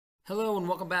Hello and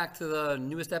welcome back to the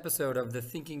newest episode of the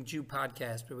Thinking Jew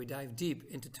podcast, where we dive deep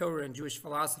into Torah and Jewish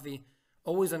philosophy,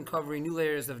 always uncovering new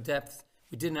layers of depth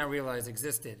we did not realize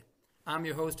existed. I'm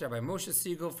your host, Rabbi Moshe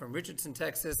Siegel from Richardson,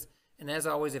 Texas, and as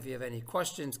always, if you have any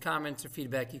questions, comments, or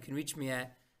feedback, you can reach me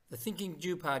at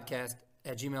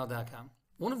thethinkingjewpodcast@gmail.com.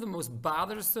 One of the most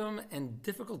bothersome and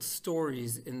difficult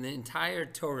stories in the entire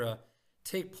Torah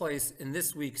take place in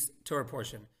this week's Torah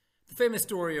portion, the famous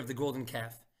story of the golden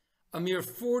calf. A mere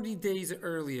 40 days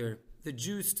earlier, the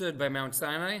Jews stood by Mount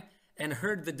Sinai and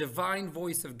heard the divine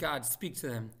voice of God speak to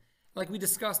them. Like we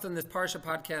discussed on this Parsha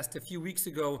podcast a few weeks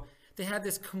ago, they had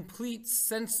this complete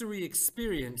sensory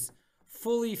experience,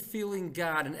 fully feeling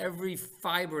God in every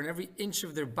fiber and every inch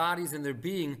of their bodies and their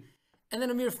being. And then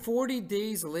a mere 40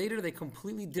 days later, they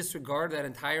completely disregard that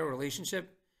entire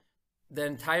relationship, that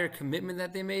entire commitment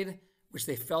that they made, which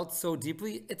they felt so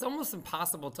deeply. It's almost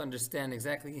impossible to understand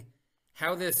exactly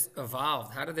how this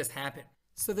evolved. How did this happen?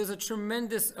 So there's a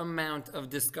tremendous amount of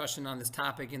discussion on this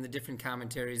topic in the different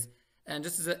commentaries. And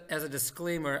just as a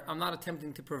disclaimer, I'm not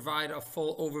attempting to provide a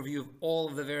full overview of all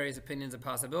of the various opinions and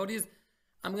possibilities.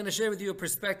 I'm going to share with you a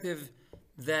perspective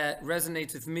that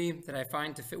resonates with me, that I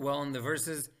find to fit well in the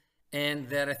verses, and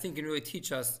that I think can really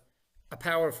teach us a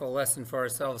powerful lesson for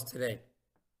ourselves today.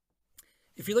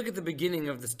 If you look at the beginning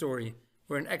of the story,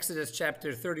 we're in Exodus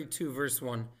chapter 32, verse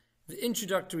 1, the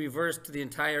introductory verse to the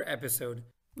entire episode,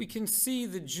 we can see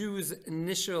the Jews'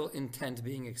 initial intent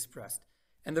being expressed.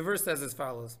 And the verse says as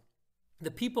follows: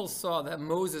 "The people saw that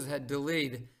Moses had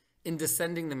delayed in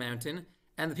descending the mountain,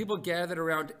 and the people gathered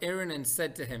around Aaron and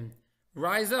said to him,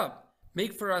 'Rise up,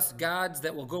 make for us gods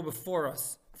that will go before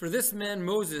us. For this man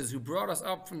Moses, who brought us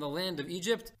up from the land of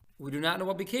Egypt, we do not know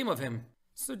what became of him.'"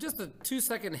 So just a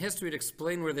 2-second history to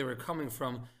explain where they were coming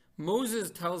from. Moses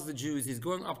tells the Jews he's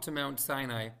going up to Mount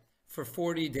Sinai for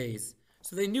 40 days.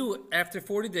 So they knew after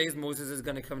 40 days Moses is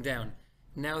going to come down.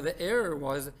 Now the error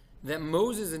was that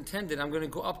Moses intended, I'm going to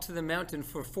go up to the mountain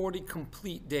for 40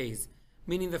 complete days.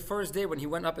 Meaning the first day when he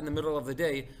went up in the middle of the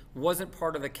day wasn't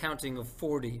part of the counting of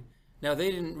 40. Now they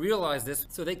didn't realize this,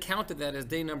 so they counted that as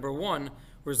day number 1,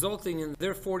 resulting in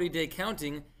their 40-day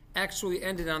counting actually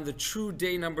ended on the true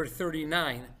day number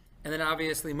 39. And then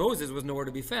obviously Moses was nowhere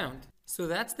to be found. So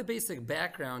that's the basic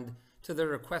background to the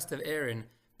request of Aaron.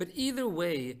 But either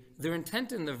way, their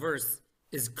intent in the verse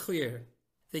is clear.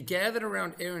 They gathered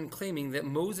around Aaron claiming that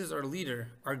Moses, our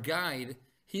leader, our guide,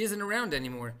 he isn't around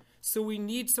anymore. So we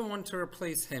need someone to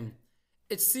replace him.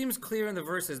 It seems clear in the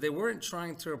verses they weren't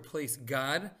trying to replace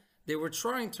God. They were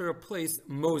trying to replace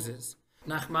Moses.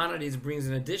 Nachmanides brings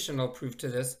an additional proof to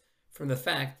this from the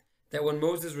fact that when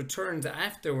Moses returns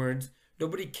afterwards,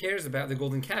 nobody cares about the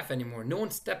golden calf anymore. No one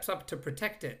steps up to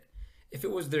protect it. If it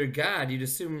was their God, you'd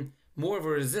assume more of a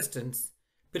resistance.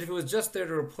 But if it was just there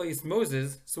to replace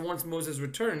Moses, so once Moses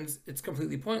returns, it's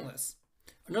completely pointless.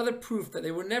 Another proof that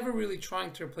they were never really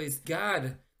trying to replace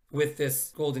God with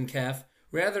this golden calf,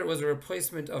 rather it was a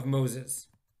replacement of Moses.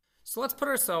 So let's put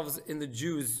ourselves in the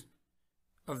Jews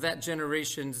of that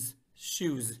generation's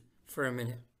shoes for a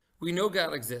minute. We know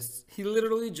God exists. He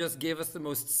literally just gave us the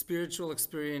most spiritual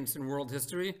experience in world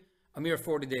history a mere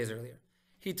 40 days earlier.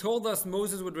 He told us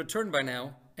Moses would return by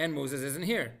now, and Moses isn't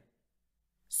here.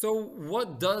 So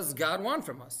what does God want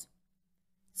from us?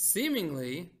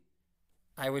 Seemingly,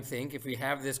 I would think if we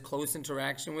have this close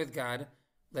interaction with God,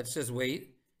 let's just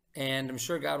wait. And I'm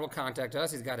sure God will contact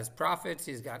us. He's got his prophets.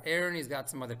 He's got Aaron. He's got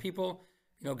some other people.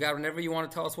 God, whenever you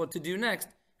want to tell us what to do next,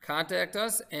 contact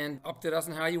us and update us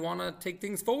on how you want to take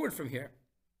things forward from here.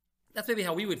 That's maybe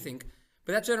how we would think.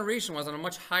 But that generation was on a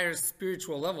much higher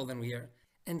spiritual level than we are.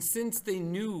 And since they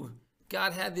knew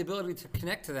God had the ability to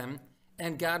connect to them,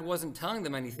 and God wasn't telling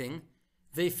them anything,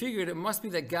 they figured it must be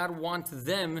that God wants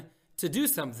them to do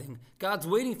something. God's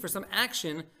waiting for some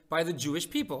action by the Jewish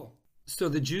people. So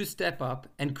the Jews step up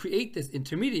and create this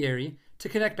intermediary to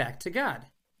connect back to God.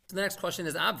 So the next question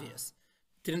is obvious.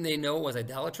 Didn't they know it was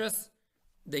idolatrous?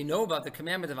 They know about the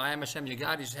commandment of I am Hashem your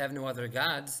God, you should have no other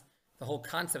gods, the whole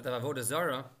concept of Avodah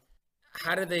Zarah.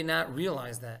 How did they not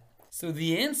realize that? So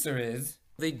the answer is,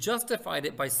 they justified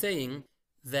it by saying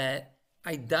that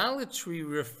idolatry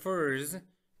refers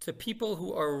to people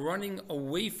who are running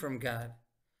away from God.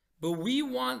 But we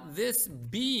want this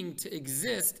being to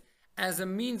exist as a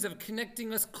means of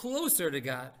connecting us closer to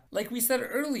God. Like we said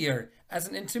earlier, as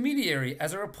an intermediary,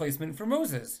 as a replacement for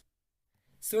Moses.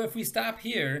 So if we stop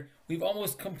here, we've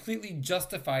almost completely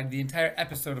justified the entire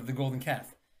episode of the golden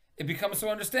calf. It becomes so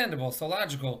understandable, so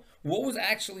logical. What was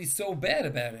actually so bad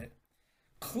about it?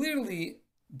 Clearly,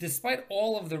 despite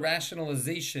all of the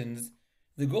rationalizations,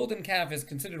 the golden calf is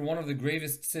considered one of the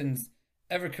gravest sins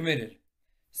ever committed.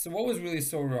 So what was really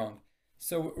so wrong?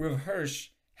 So Rav Hirsch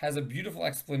has a beautiful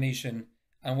explanation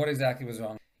on what exactly was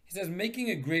wrong. He says making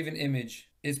a graven image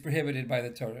is prohibited by the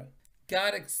Torah.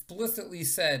 God explicitly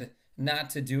said not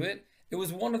to do it. It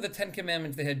was one of the 10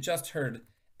 commandments they had just heard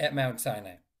at Mount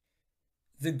Sinai.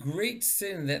 The great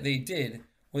sin that they did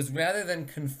was rather than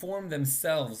conform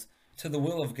themselves to the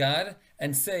will of God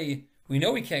and say, we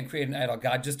know we can't create an idol.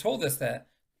 God just told us that.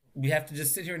 We have to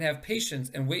just sit here and have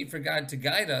patience and wait for God to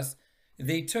guide us.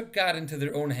 They took God into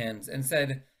their own hands and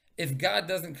said, if God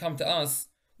doesn't come to us,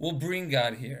 we'll bring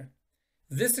God here.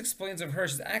 This, explains Rav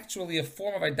Hirsch, is actually a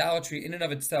form of idolatry in and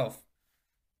of itself.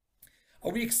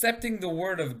 Are we accepting the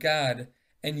word of God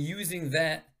and using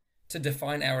that to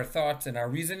define our thoughts and our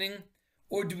reasoning?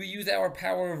 Or do we use our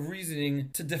power of reasoning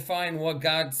to define what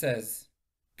God says?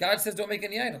 God says don't make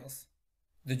any idols.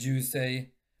 The Jews say,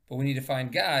 but we need to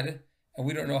find God, and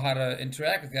we don't know how to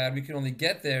interact with God. We can only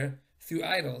get there through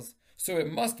idols. So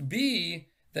it must be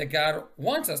that God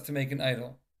wants us to make an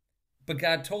idol. But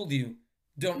God told you,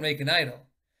 don't make an idol.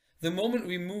 The moment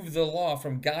we move the law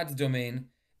from God's domain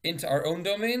into our own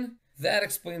domain, that,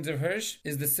 explains Rav Hirsch,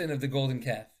 is the sin of the golden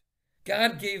calf.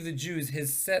 God gave the Jews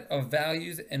his set of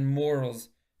values and morals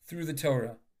through the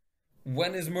Torah.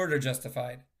 When is murder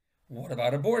justified? What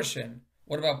about abortion?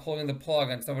 What about pulling the plug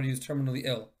on somebody who's terminally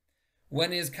ill?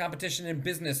 When is competition in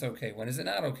business okay? When is it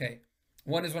not okay?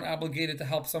 When is one obligated to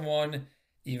help someone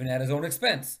even at his own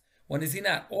expense? When is he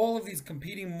not? All of these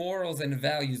competing morals and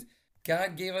values,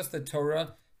 God gave us the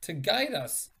Torah to guide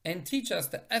us and teach us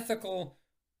the ethical,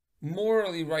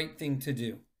 morally right thing to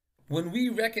do. When we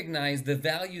recognize the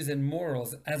values and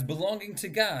morals as belonging to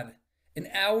God, and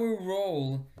our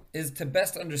role is to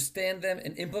best understand them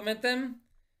and implement them,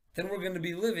 then we're going to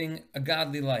be living a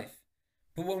godly life.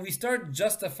 But when we start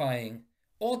justifying,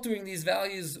 altering these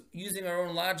values using our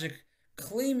own logic,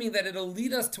 claiming that it'll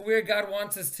lead us to where God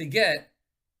wants us to get,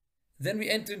 then we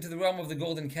enter into the realm of the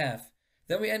golden calf.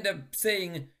 Then we end up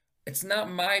saying, it's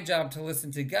not my job to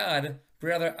listen to God, but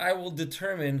rather I will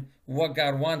determine what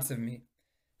God wants of me.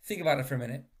 Think about it for a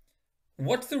minute.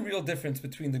 What's the real difference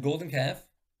between the golden calf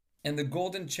and the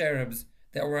golden cherubs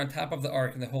that were on top of the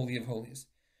ark in the Holy of Holies?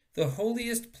 The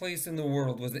holiest place in the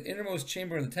world was the innermost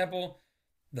chamber in the temple,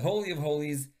 the Holy of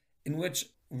Holies, in which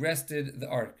rested the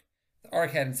ark. The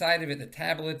ark had inside of it the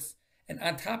tablets, and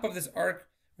on top of this ark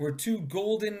were 2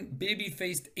 golden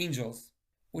baby-faced angels,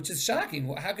 which is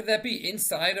shocking. How could that be?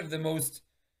 Inside of the most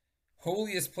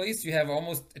holiest place, you have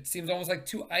it seems almost like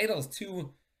 2 idols,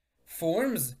 2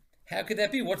 forms. How could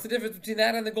that be? What's the difference between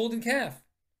that and the golden calf?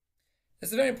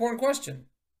 It's a very important question.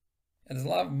 And there's a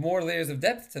lot more layers of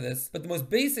depth to this, but the most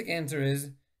basic answer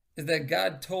is that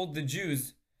God told the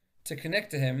Jews to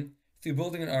connect to him through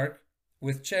building an ark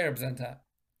with cherubs on top.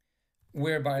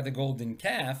 Whereby the golden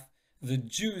calf, the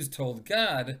Jews told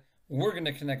God, we're going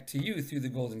to connect to you through the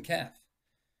golden calf.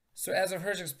 So as Rav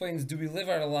Hirsch explains, do we live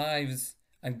our lives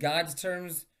on God's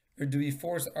terms, or do we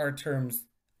force our terms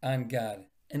on God?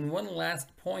 And one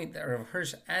last point that Rav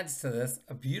Hirsch adds to this,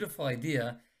 a beautiful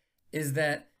idea, is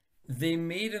that they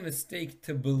made a mistake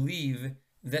to believe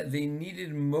that they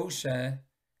needed Moshe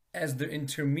as their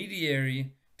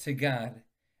intermediary to God.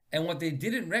 And what they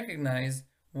didn't recognize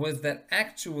was that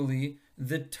actually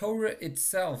the Torah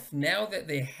itself, now that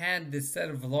they had this set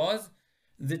of laws,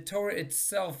 the Torah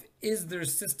itself is their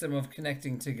system of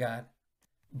connecting to God.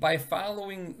 By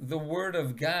following the word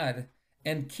of God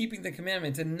and keeping the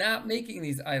commandments and not making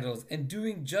these idols and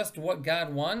doing just what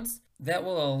God wants, that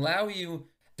will allow you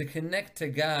to connect to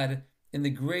God in the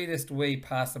greatest way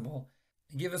possible.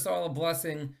 Give us all a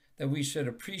blessing that we should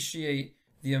appreciate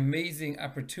the amazing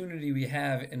opportunity we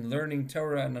have in learning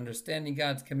Torah and understanding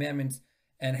God's commandments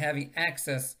and having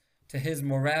access to his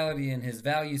morality and his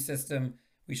value system.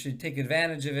 We should take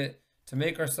advantage of it to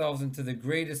make ourselves into the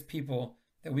greatest people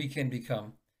that we can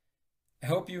become. I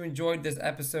hope you enjoyed this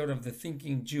episode of the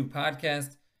Thinking Jew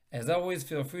podcast. As always,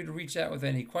 feel free to reach out with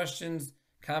any questions,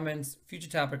 comments, future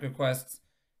topic requests.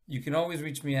 You can always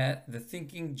reach me at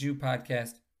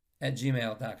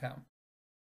thethinkingjewpodcast@gmail.com.